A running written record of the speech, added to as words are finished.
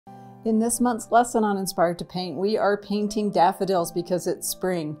In this month's lesson on Inspired to Paint, we are painting daffodils because it's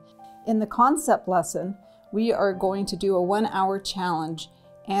spring. In the concept lesson, we are going to do a 1-hour challenge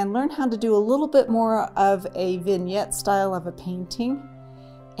and learn how to do a little bit more of a vignette style of a painting.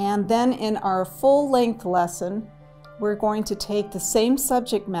 And then in our full-length lesson, we're going to take the same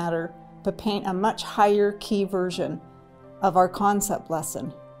subject matter but paint a much higher key version of our concept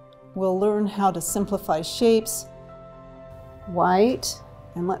lesson. We'll learn how to simplify shapes, white,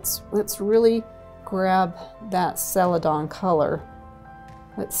 and let's really grab that celadon color.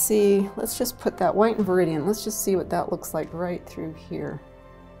 Let's see, let's just put that white and Viridian. Let's just see what that looks like right through here.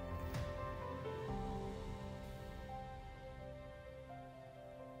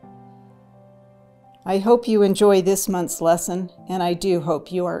 I hope you enjoy this month's lesson, and I do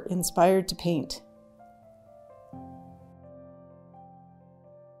hope you are inspired to paint.